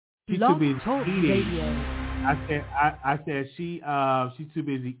She too busy eating. I said she's too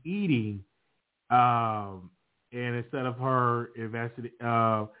busy eating. And instead of her invested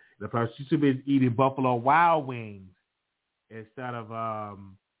the person, she's too busy eating Buffalo Wild Wings instead of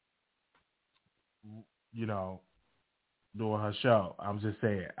doing her show. I'm just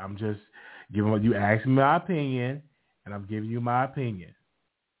saying. I'm just giving you asked me my opinion, and I'm giving you my opinion.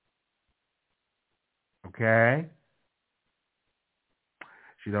 Okay?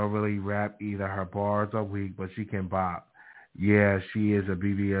 She don't really rap either. Her bars are weak, but she can bop. Yeah, she is a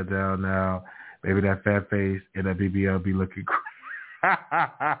BBL down now. Maybe that fat face and a BBL be looking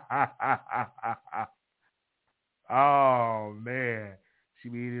Oh, man. She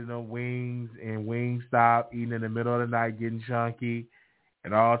be eating the wings and Wingstop, eating in the middle of the night, getting chunky,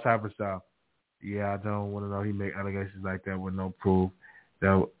 and all type of stuff. Yeah, I don't want to know he make allegations like that with no proof.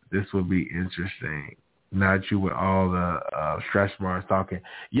 This would be interesting. Not you with all the stretch marks talking.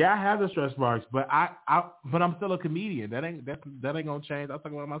 Yeah, I have the stretch marks, but but I'm still a comedian. That ain't gonna change. I'm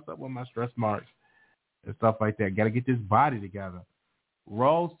talking about myself with my stretch marks and stuff like that. Got to get this body together.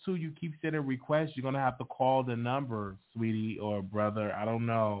 Rose 2, you keep sending requests. You're gonna have to call the number, sweetie or brother. I don't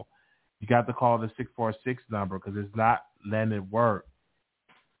know. You got to call the 646 number because it's not letting it work.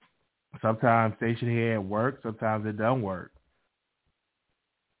 Sometimes station head works. Sometimes it don't work.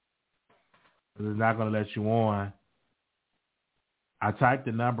 It's not going to let you on. I typed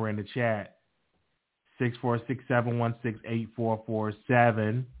the number in the chat,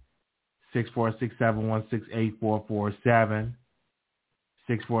 646-716-8447, 646-716-8447,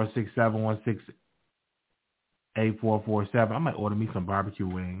 646-716-8447. I might order me some barbecue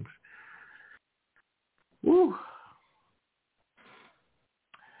wings. Woo.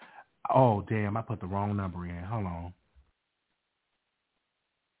 Oh, damn, I put the wrong number in. Hold on.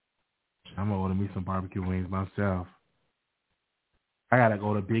 I'm going to order me some barbecue wings myself. I got to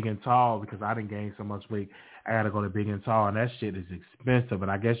go to Big and Tall because I didn't gain so much weight. I got to go to Big and Tall, and that shit is expensive. And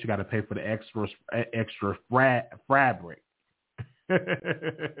I guess you got to pay for the extra fabric.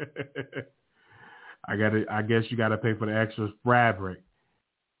 I guess you got to pay for the extra fabric.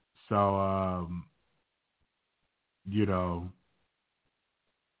 So,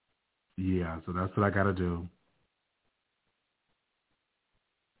 yeah, so that's what I got to do.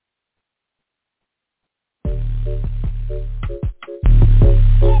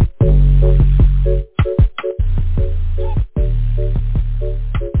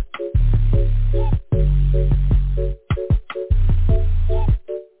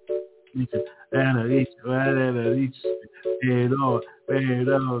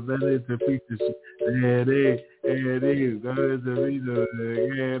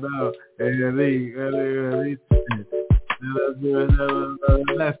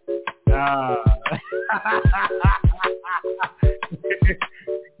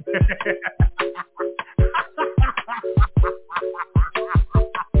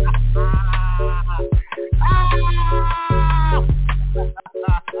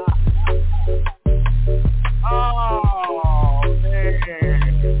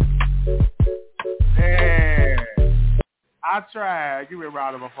 I tried. Give me a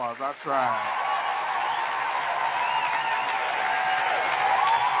round of applause. I tried.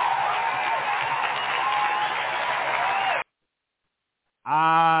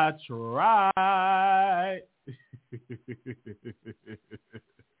 I tried.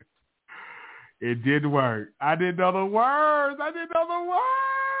 It didn't work. I didn't know the words.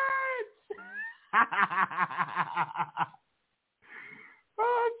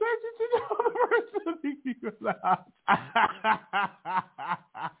 Oh,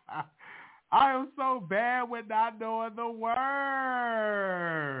 I am so bad with not knowing the words.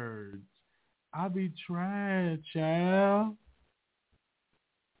 I be trying, child.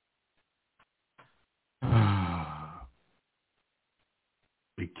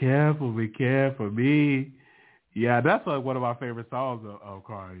 Be careful, me. Yeah, that's like one of my favorite songs of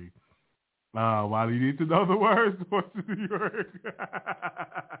Cardi. Why do you need to know the words? What's the word?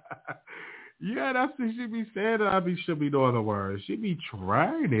 Yeah, that's what she be saying. Should be knowing the words. She be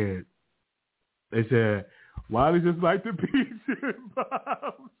trying it. They said, Wiley just like the beats and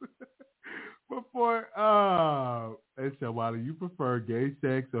bombs. Before, they said, Wiley, you prefer gay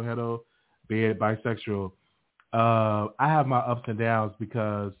sex or hetero, be it bisexual? I have my ups and downs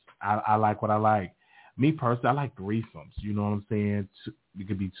because I like what I like. Me personally, I like threesomes. You know what I'm saying? It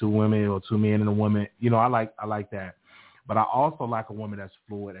could be two women or two men and a woman. I like that. But I also like a woman that's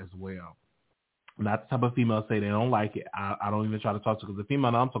fluid as well. Not the type of female say they don't like it. I don't even try to talk to her because the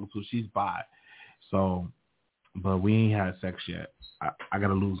female I'm talking to, she's bi. So, but we ain't had sex yet. I got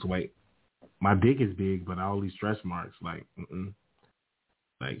to lose weight. My dick is big, but all these stretch marks, like,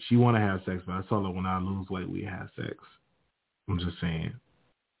 Like, she want to have sex, but I told her when I lose weight, we have sex. I'm just saying.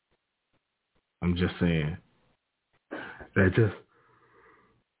 That just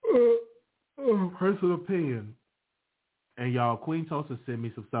personal opinion. And y'all, Queen Tulsa sent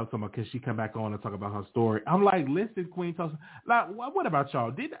me some stuff talking about, can she come back on and talk about her story? I'm like, listen, Queen Tulsa. Like, what about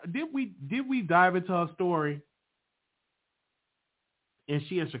y'all? Did we dive into her story? And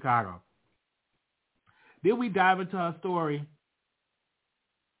she in Chicago. Did we dive into her story?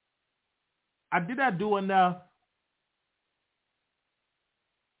 Did I do enough?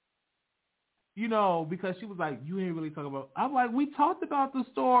 You know, because she was like, you ain't really talking about. I'm like, we talked about the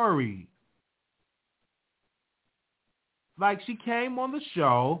story. Like, she came on the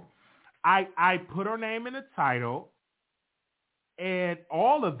show. I put her name in the title and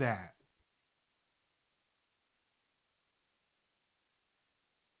all of that.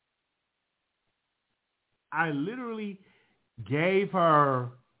 I literally gave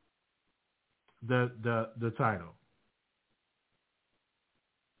her the title.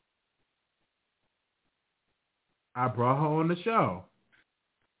 I brought her on the show.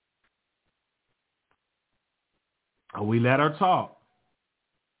 And we let her talk.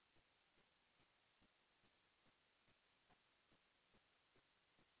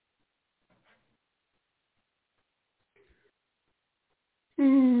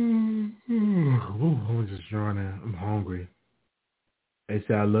 I'm just drawing out. I'm hungry. They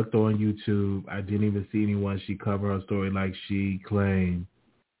said I looked on YouTube. I didn't even see anyone she covered her story like she claimed.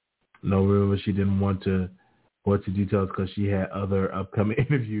 No, remember she didn't want to go into details because she had other upcoming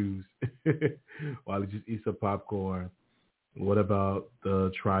interviews. While he just eats some popcorn. What about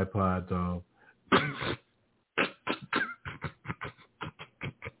the tripod though?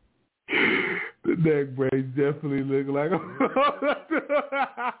 The neck braids definitely look like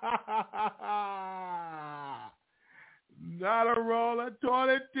not a roll of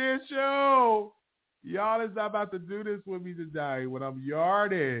toilet tissue. Y'all is not about to do this with me tonight when I'm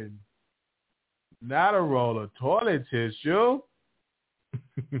yarding. Not a roll of toilet tissue.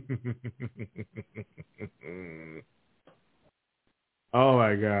 Oh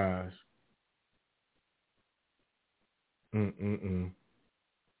my gosh.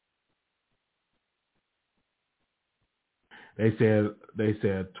 They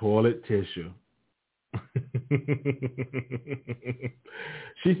said toilet tissue.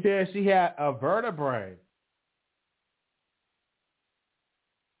 She said she had a vertebrae.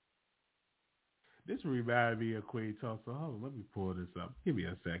 This reminded me of Queen Tulsa. Hold on, let me pull this up. Give me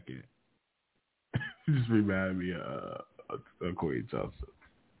a second. This reminded me of Queen Tulsa.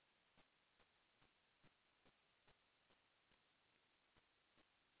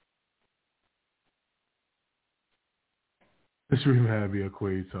 This reminded me of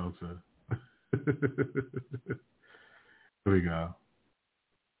Queen Tulsa. Here we go.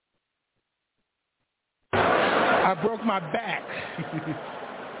 I broke my back.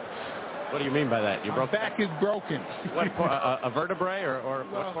 What do you mean by that? My back is broken. What, a vertebrae or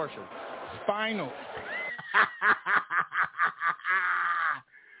what portion? Spinal.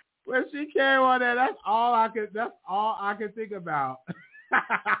 When she came on there, that's all I could think about.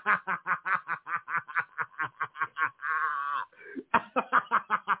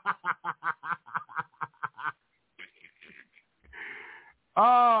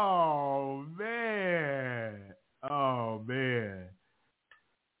 Oh man.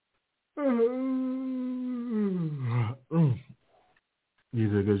 You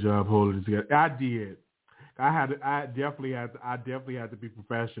did a good job holding it together. I did. I definitely had to be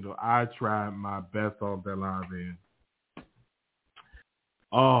professional. I tried my best on that line then.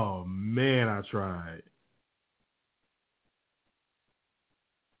 Oh man, I tried.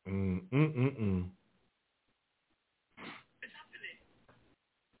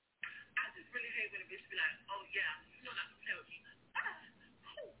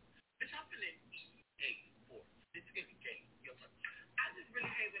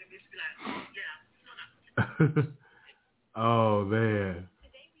 Oh man.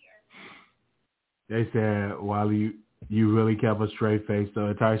 They said while you really kept a straight face the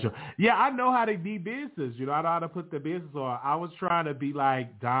entire show. Yeah, I know how to be business. You know, I know how to put the business on. I was trying to be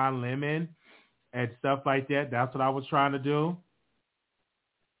like Don Lemon and stuff like that. That's what I was trying to do.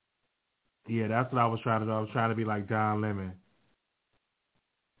 Yeah, that's what I was trying to do. I was trying to be like Don Lemon.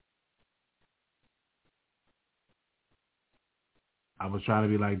 I was trying to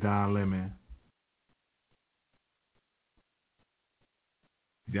be like Don Lemon.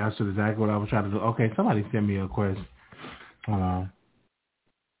 That's exactly what I was trying to do. Okay, somebody send me a question. Hold on.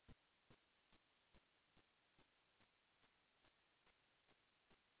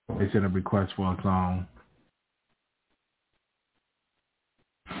 They sent a request for a song.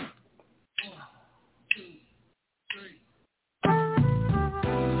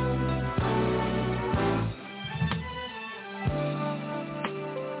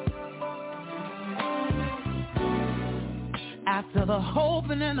 to the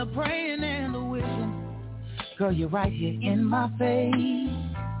hoping and the praying and the wishing. Girl, you're right here in my face.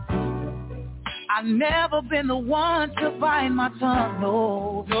 I've never been the one to bite my tongue,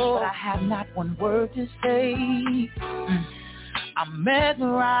 no, but I have not one word to say. I'm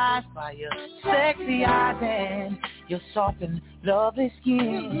mesmerized by your sexy eyes and your soft and lovely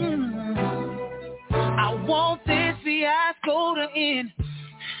skin. I want this fiasco to end,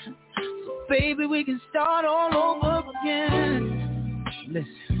 so baby, we can start all over again.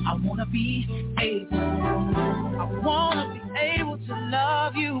 Listen, I wanna be able to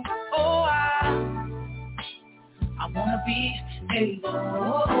love you. Oh, I wanna be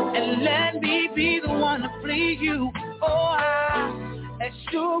able, and let me be the one to please you. Oh, as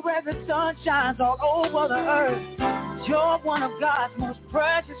sure as the sun shines all over the earth, you're one of God's most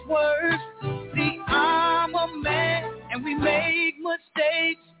precious words. See, I'm a man, and we make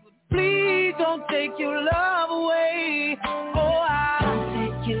mistakes, but please don't take your love away. Oh, don't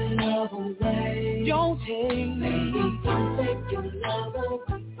take your love away. Don't take your love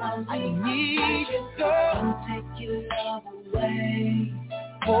away. I need you, girl. Don't take your love away.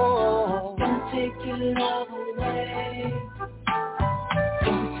 Oh, don't take your love away.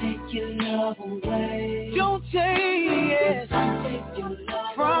 Don't take your love away. Don't take your love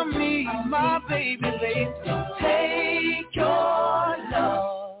from me, my baby, baby. Don't take your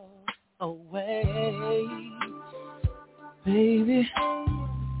love away, baby.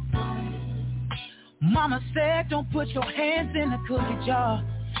 Mama said, don't put your hands in the cookie jar.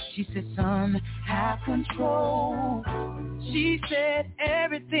 She said, son, have control. She said,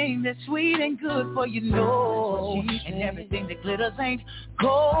 everything that's sweet and good for you know, and everything that glitters ain't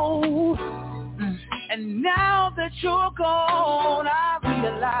gold. And now that you're gone, I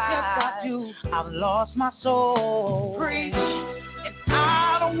realize, yes, I do, I've lost my soul. Preach. And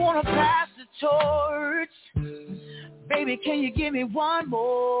I don't want to pass the torch. Baby, can you give me one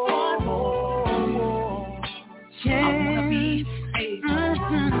more chance? I wanna be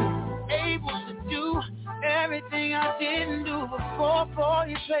able to do everything I didn't do before for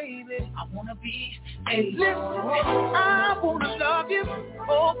you, baby. I wanna be able. Listen, I wanna love you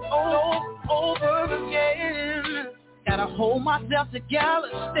over again. Gotta hold myself together,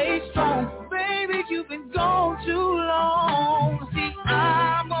 stay strong. Baby, you've been gone too long. See,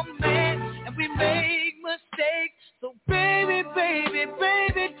 I'm a man, and we make mistakes. So baby, baby,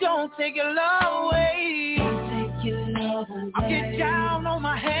 baby, don't take your love away. Don't take your love away. I'll get down on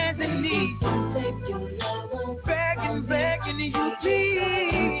my hands and knees. Don't take your love away. Begging you, please.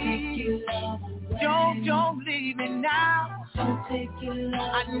 Don't take your love away. Don't leave me now. Don't take your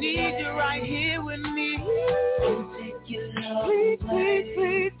love I need you right here with me. Don't take your love away.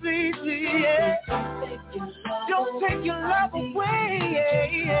 Please, yeah. Don't take your love away,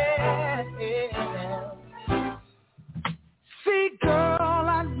 yeah. See, girl,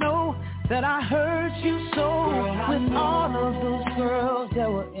 I know that I hurt you so with all of those girls that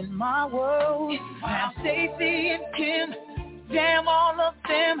were in my world. Now Stacy and Kim, damn all of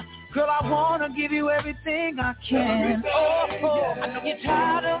them. Girl, I wanna give you everything I can. Oh, I know you're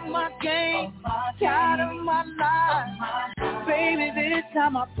tired of my game, tired of my life. Baby, this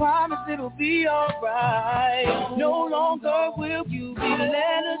time I promise it'll be alright. No longer will you be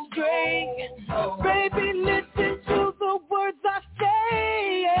led astray. Baby, listen to the words I say.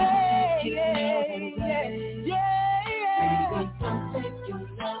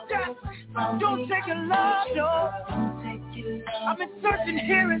 Don't take your love, no. I've been searching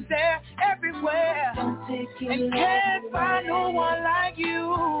here and there, everywhere, and can't find no one like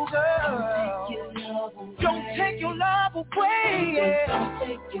you, girl. Don't take your love away, yeah.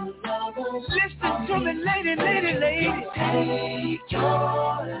 Listen to me, lady. Take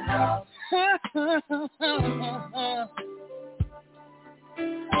your love.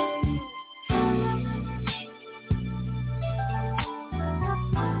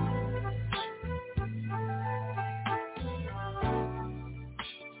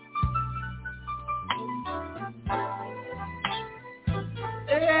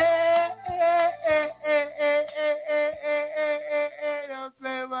 Don't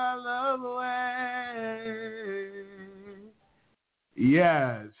take my love away.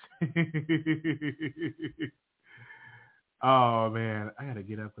 Yes. Oh man, I gotta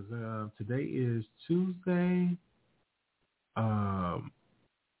get up because today is Tuesday. Gotta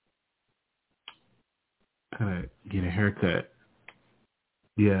get a haircut.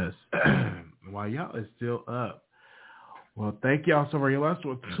 Yes. While y'all is still up. Well, thank y'all so very much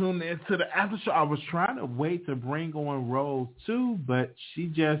for tuning in to the after show. I was trying to wait to bring on Rose 2, but he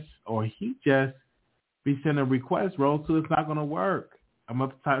just be sending requests. Rose 2 is not going to work. I'm going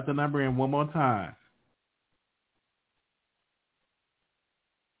to type the number in one more time.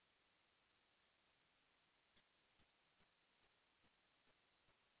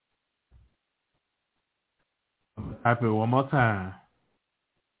 Type it one more time.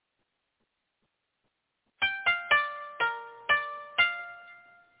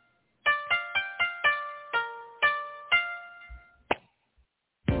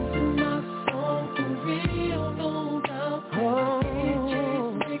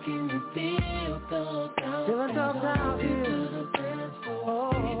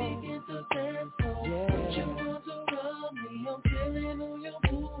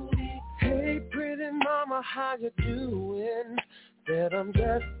 How you doing? Said I'm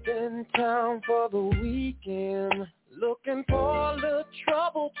just in town for the weekend, looking for a little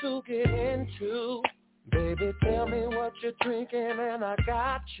trouble to get into. Baby, tell me what you're drinking and I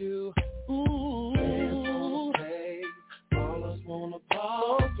got you. Ooh, hey, ballers wanna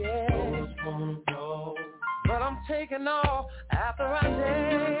ball, yeah, ballers wanna roll, but I'm taking off after I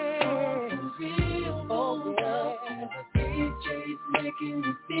dance. Oh yeah, DJ's making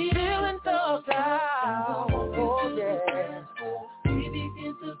me feeling so down. Oh yeah, we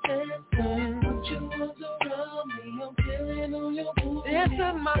begin to dance. Put your arms around me, I'm feeling on your booty. This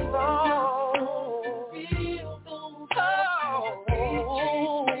is my song. Oh,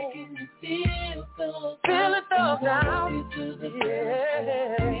 DJ's making me feel so down. Feeling so down.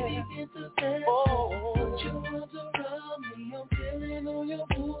 Yeah. We begin to dance. Oh, put your arms around me, I'm feeling on your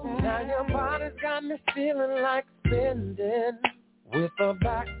booty. Now your body's got me feeling like spending. With a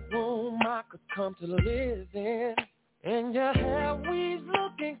back room I could come to live in. And your hair weave's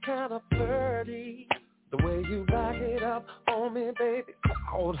looking kind of pretty. The way you back it up on me, baby,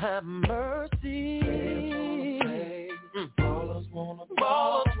 Lord have mercy. Ballers wanna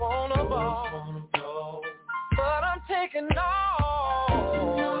ball, but I'm taking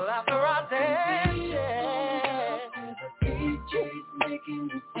all after I dance, yeah. DJ's making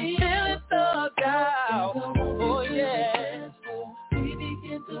me feel so down, oh yeah. We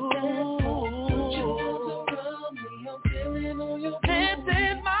begin to dance, put your arms around me, I'm feeling on your booty. This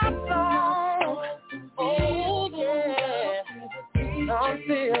is my song, oh yeah. I'm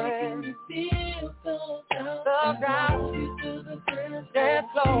feeling so down, dance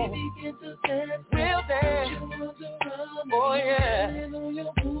floor, we'll dance, oh yeah.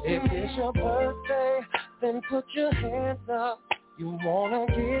 If it's your birthday, then put your hands up. You wanna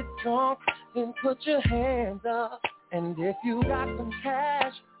get drunk, then put your hands up. And if you got some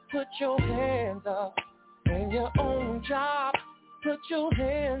cash, put your hands up. And your own job, put your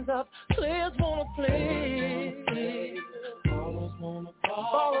hands up. Players wanna play.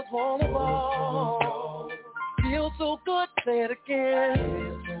 Ballers wanna ball. Feel so good, say it again.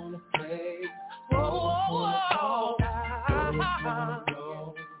 Players wanna play. Whoa.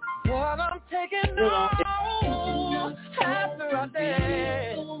 But I'm taking all after I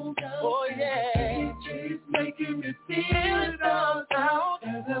dance. Oh yeah, DJ's making me feel so down.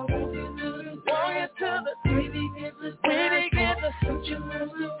 Want you to the we begin to put your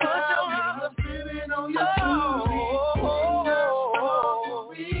arms feeling on your oh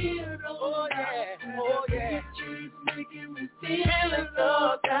yeah, DJ's making me feel so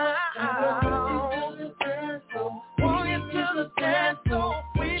down. Want you to the dance floor,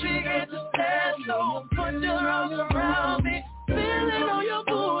 we begin to dance floor. Put your arms around me, feeling on your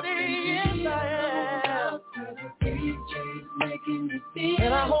booty, yes I am. DJ's making me feel,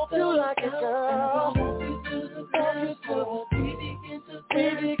 and I hope you like it, girl. We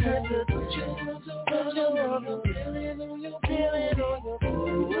begin to put your arms around me, feeling on your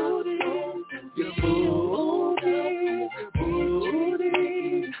booty, your booty,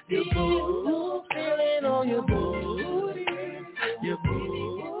 feeling on your booty, your booty,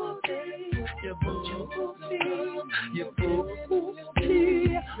 your booty, your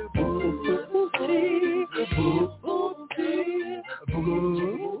booty,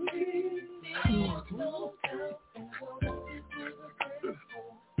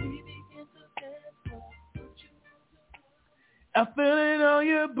 I feel it on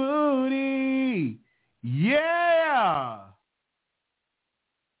your booty. Yeah.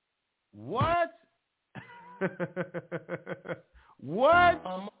 What? What?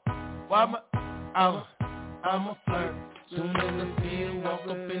 I'm a flirt. Soon in the field, walk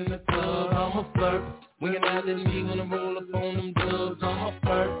up in the club. I'm a flirt. Winging out the league, gonna roll up on them dubs. I'm a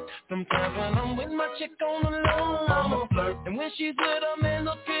flirt. Sometimes when I'm with my chick on the low, I'm a flirt. And when she's with a man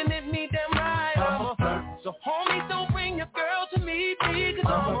looking at me, damn right, I'm a flirt. So homie, don't bring your girl to me, please,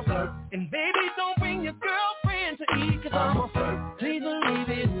 cause I'm a flirt. And baby, don't bring your girlfriend to eat, cause I'm a flirt. Please believe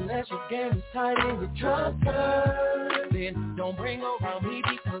it, unless your game is tight and you trust her. Then don't bring her around me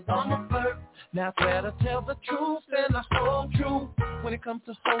because I'm a flirt. Now I swear to tell the truth and I hold true. When it comes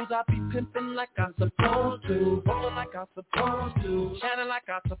to hoes, I be pimping like I'm supposed to, rolling like I'm supposed to, shining like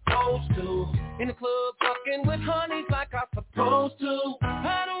I'm supposed to, in the club fucking with honeys like I'm supposed to.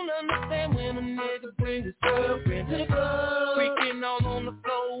 I don't understand when a nigga brings his girlfriend to the club, freaking all on the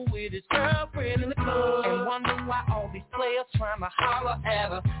floor with his girlfriend in the club, and wonder why all these players trying to holler at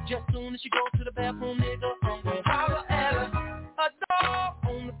her. Just soon as she goes to the bathroom, nigga, I'm gonna holler at her. A dog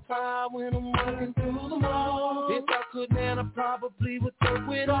on the prowl when I'm walking through the mall. If I could, man, I probably would go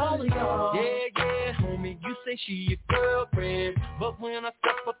with all of y'all. Yeah, homie, you say she your girlfriend, but when I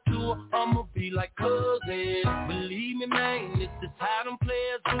step up to her, I'ma be like cousin. Believe me, man, this is how them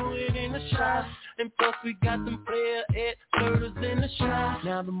players do it in the shot. And plus we got them player murders in the shot.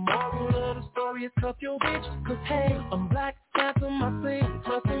 Now the moral of the story is cuff your bitch, cause hey, I'm black, handsome, my face,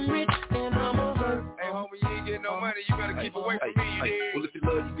 plus I'm rich, and I'm a hurt. Hey, homie, you ain't getting no money, you better keep away from me, you dig? Well, if you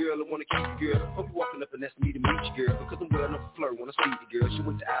love you, girl, I wanna keep you, girl. Hope you walking up and asking me to meet you, girl, because I'm well enough to flirt when I speak to you, girl. She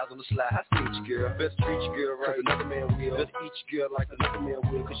went to eyes on the slide, I see you, girl. Best treat you, girl, right? Cause another man will. Best eat you, girl, like another man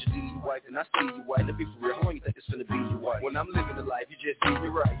will, cause you leave your wife and I see you white. Let me be for real, how long you think it's finna be your wife? When I'm living the life, you just see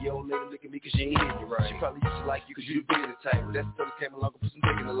me right. You old lady look at me cause she ain't hitting you right. She probably used to like you cause you the bigger type, but that still came along and put some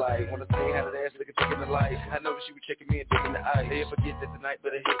dick in the life. Wanna tell you how that ass looking thick in the life. I know that she was checking me and dick in the eye. Hey, if I get that tonight,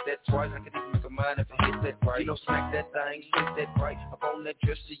 better hit that twice. I can even make a mind if I hit that right. You know, smack that thing, hit that right. Up on that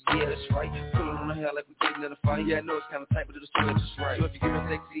dresser, yeah, that's right. Pull it on the hair like we getting in a fight. Yeah, I know it's kinda tight, but it'll still just right. So if you get real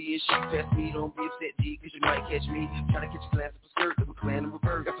sexy and she pass me, don't be upset, G, cause you might catch me trying to catch a glance of a skirt that we're playing in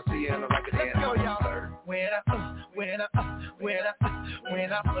reverse. If I see you and I like it, then go, y'all. When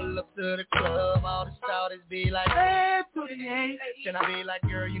I pull up to the club, all the starters be like, hey, today. Then I be like,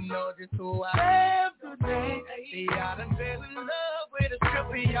 girl, you know just who I am today. See, I done fell in love with a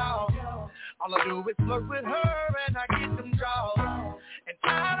stripper, y'all. All I do is flirt with her and I get them draws. And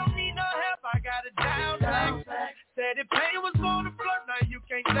I don't need no help, I got it down. Said if pay was for the flirt, now you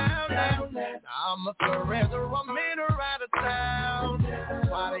can't down. Now I'm a forever, I'm in or out of town.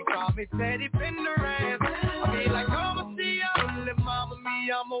 Why they call me Teddy Pendergrass? I be like, come see ya, little mama,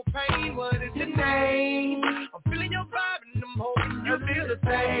 me, I'm more pain. What is your name? I'm feeling your vibe and I'm hoping you feel the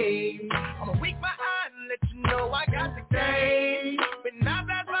same. I'ma wink my eye and let you know I got the game. But now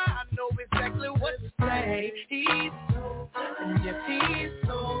that I know exactly what to say. He's so, and yes, he's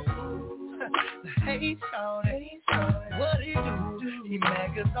so cool. Hey, shawty, what he do? He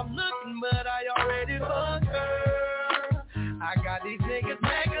mad cause I'm looking, but I already fucked her. I got these niggas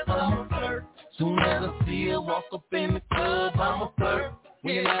mad cause I'm a flirt. Soon as I see her walk up in the club, I'm a flirt.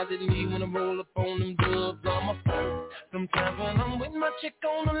 When you laugh at me when I roll up on them dubs, I'm a flirt. Sometimes when I'm with my chick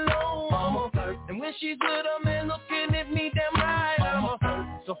on the low, I'm a flirt. And when she's with a man looking at me damn right, I'm a flirt.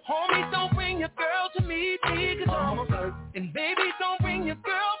 So homies, don't bring your girl to me, cause I'm a flirt. And baby, don't bring your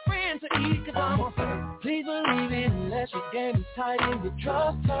girlfriend to eat, cause I'm a flirt. Please believe it unless your game is tight and you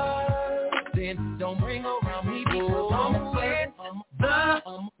trust her. Then don't bring her around me because I'm a flirt. I'm the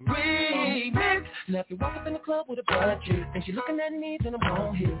remix. Now if you walk up in the club with a bad chick and she looking at me, then I'm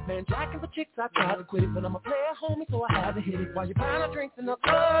gon' hit it. Man, jacking for chicks, I try to quit it, but I'm a player, homie, so I had to hit it. While you buying our drinks in the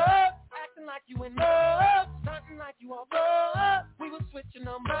club, acting like you in love, stunting like you all love. We was switching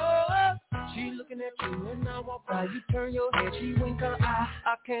numbers. She looking at you and I walk by. You turn your head, she wink her eye.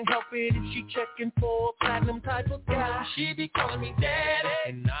 I can't help it if she checking for a platinum type of guy. She be calling me daddy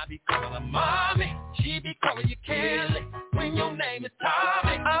and I be calling her mommy. She be calling you Kelly when your name is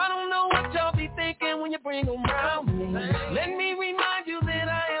Tommy. I don't know what y'all be thinking when you bring them around me. Let me remind you that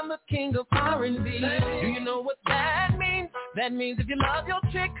I am the king of R&B. Do you know what that means? That means if you love your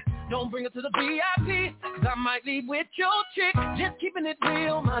chick, don't bring her to the VIP, cause I might leave with your chick. Just keeping it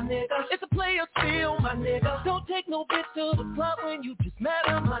real, my nigga. It's a player's feel, my nigga. Don't take no bitch to the club when you just met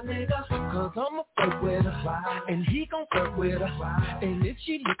her, my nigga. Cause I'ma flirt with her, and he gon' flirt with her. And if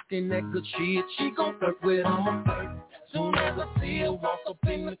she looking that good shit, she gon' flirt with her. I'ma flirt. Soon as I see her walk up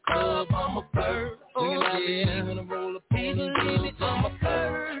in the club, I'ma flirt. Oh yeah, when I roll up on the dubs, I'ma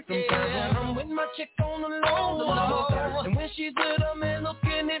flirt. Sometimes when I'm with my chick on the low, and when she's with a man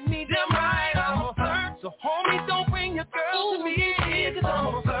looking at me damn right, I'ma flirt. So homies, don't bring your girl to me, cause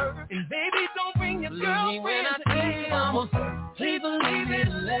I'ma flirt. And baby, don't bring your girlfriend to me, I'ma flirt. Please believe it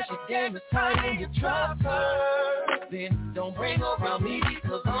unless your game is tight and you trust her. Then don't bring her around me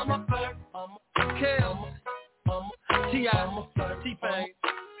because I'm a flirt. I'm a kill. T.I. T-Pain.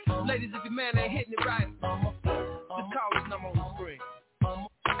 Ladies, if your man ain't hitting it right, just call his number on the screen.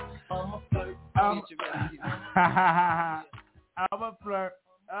 I'm a flirt. I'm a flirt.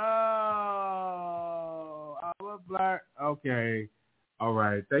 Oh, I'm a flirt. Okay. All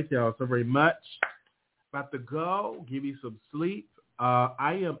right. Thank y'all so very much. About to go. Give me some sleep.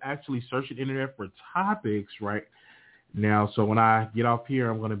 I am actually searching internet for topics right now. So when I get off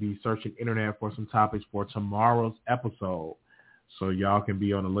here, I'm going to be searching internet for some topics for tomorrow's episode. So y'all can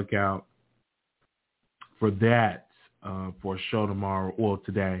be on the lookout for that for a show tomorrow, or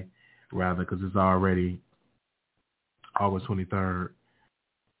today, rather, because it's already August 23rd.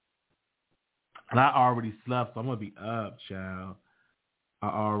 And I already slept, so I'm going to be up, child. I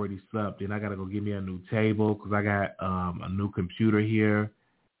already slept. And I got to go get me a new table because I got a new computer here.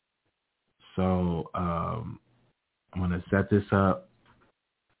 So I'm going to set this up.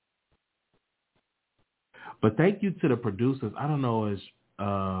 But thank you to the producers. I don't know if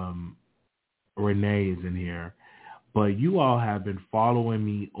Renee is in here, but you all have been following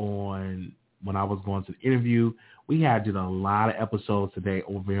me on when I was going to the interview. We did a lot of episodes today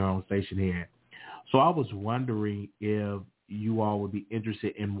over here on Station Head. So I was wondering if you all would be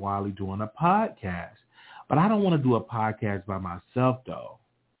interested in Wiley doing a podcast. But I don't want to do a podcast by myself, though.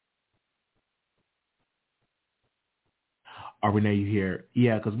 Or Renee, you here?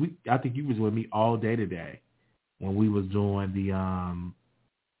 Yeah, because I think you was with me all day today when we was doing the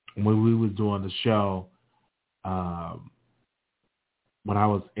show. When I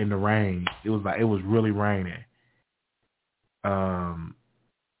was in the rain, it was really raining.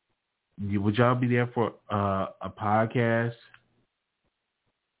 Would y'all be there for a podcast?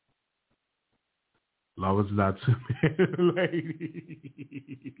 Long as it's not too many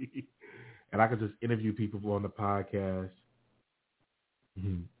ladies. And I could just interview people on the podcast.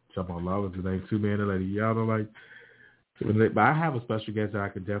 Jump on long as it ain't too many ladies. Y'all don't like too many ladies. But I have a special guest that I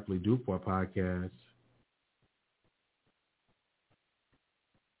could definitely do for a podcast.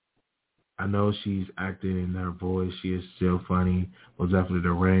 I know she's acting in her voice. She is still funny. Was definitely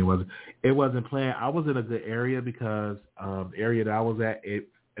the rain wasn't playing. I was in a good area because the area that I was at,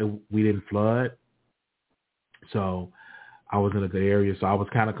 we didn't flood. So I was in a good area. So I was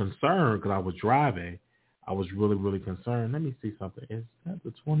kind of concerned because I was driving. I was really, really concerned. Let me see something. Is that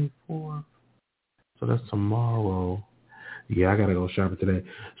the 24th? So that's tomorrow. Yeah, I got to go shopping today.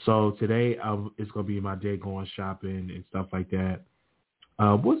 So today it's going to be my day going shopping and stuff like that.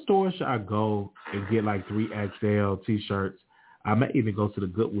 What store should I go and get like 3XL T-shirts? I may even go to the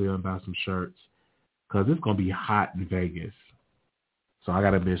Goodwill and buy some shirts because it's going to be hot in Vegas. So I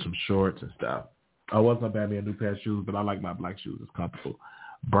got to buy some shorts and stuff. I was going to buy me a new pair of shoes, but I like my black shoes. It's comfortable.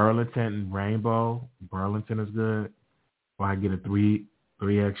 Burlington and Rainbow. Burlington is good. Or I get a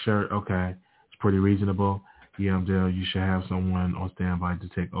 3X shirt. Okay. It's pretty reasonable. Yeah, I'm there. You should have someone on standby to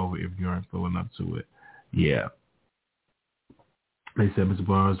take over if you aren't filling up to it. Yeah. They said Mr.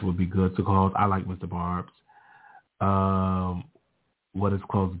 Barb's would be good to call. I like Mr. Barb's. What is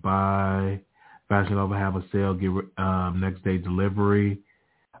close by? Fashion Nova have a sale. Get next day delivery.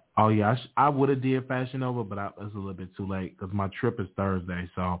 Oh yeah, I would have did Fashion Nova, but it's a little bit too late because my trip is Thursday,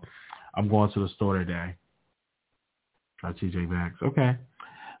 so I'm going to the store today. Try TJ Maxx. Okay,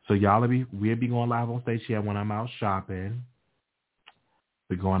 so we'll be going live on station when I'm out shopping.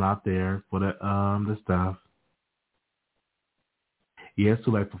 We're going out there for the stuff. Yeah, it's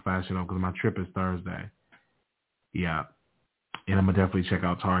too late for Fashion Nova because my trip is Thursday. Yeah. And I'm going to definitely check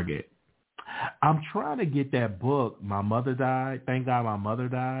out Target. I'm trying to get that book, My Mother Died. Thank God My Mother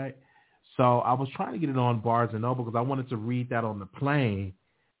Died. So I was trying to get it on Barnes & Noble because I wanted to read that on the plane.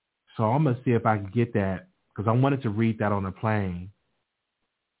 So I'm going to see if I can get that because I wanted to read that on the plane.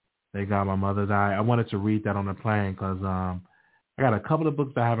 Thank God My Mother Died. I wanted to read that on the plane because I got a couple of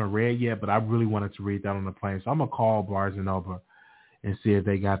books I haven't read yet, but I really wanted to read that on the plane. So I'm going to call Barnes & Noble and see if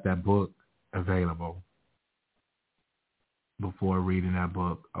they got that book available before reading that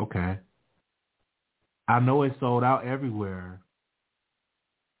book. Okay. I know it's sold out everywhere.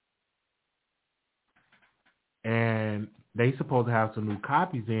 And they supposed to have some new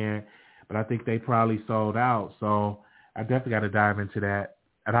copies in, but I think they probably sold out. So I definitely got to dive into that.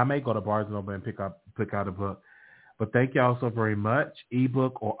 And I may go to Barnes & Noble and pick out a book. But thank y'all so very much.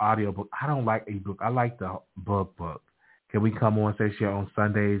 Ebook or audiobook. I don't like ebook. I like the book. Can we come on station on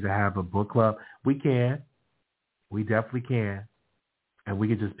Sundays and have a book club? We can. We definitely can. And we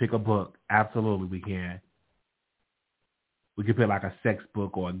can just pick a book. Absolutely, we can. We could pick like a sex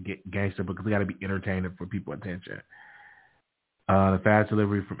book or a gangster book because we got to be entertaining for people's attention. The fast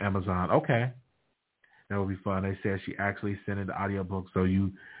delivery from Amazon. Okay. That would be fun. They said she actually sent in the audiobook so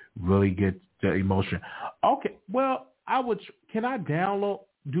you really get the emotion. Okay. Well, can I download?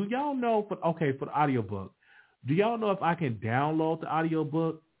 Do y'all know for the audiobook? Do y'all know if I can download the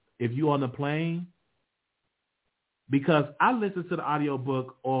audiobook if you on the plane? Because I listened to the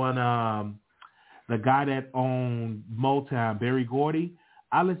audiobook on the guy that owned Motown, Berry Gordy.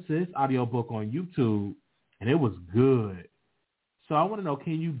 I listened to his audiobook on YouTube, and it was good. So I want to know,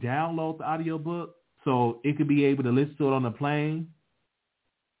 can you download the audiobook so it could be able to listen to it on the plane?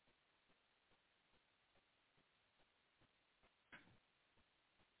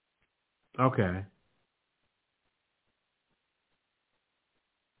 Okay.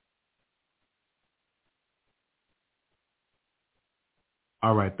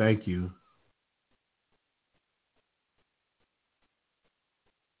 All right, thank you.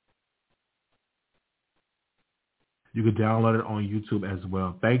 You can download it on YouTube as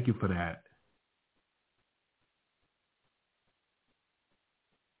well. Thank you for that.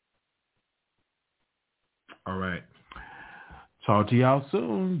 All right. Talk to y'all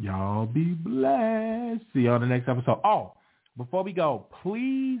soon. Y'all be blessed. See you on the next episode. Oh, before we go,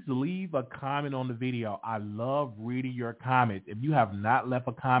 please leave a comment on the video. I love reading your comments. If you have not left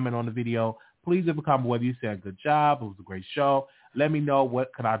a comment on the video, please leave a comment whether you said good job, it was a great show. Let me know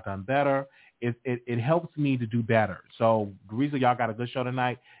what could I have done better. It helps me to do better. So the reason y'all got a good show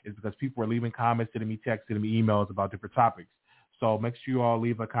tonight is because people are leaving comments, sending me texts, sending me emails about different topics. So make sure you all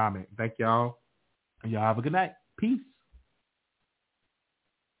leave a comment. Thank y'all. And y'all have a good night. Peace.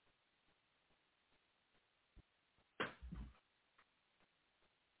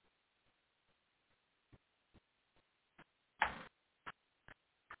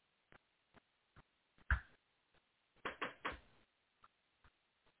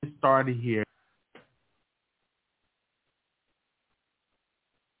 Started here.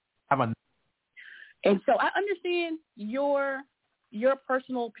 And so I understand your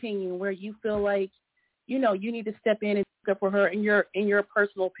personal opinion where you feel like, you know, you need to step in and stick up for her in your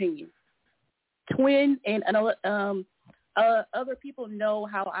personal opinion. Twin and other people know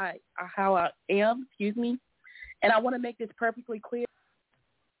how I am, and I want to make this perfectly clear.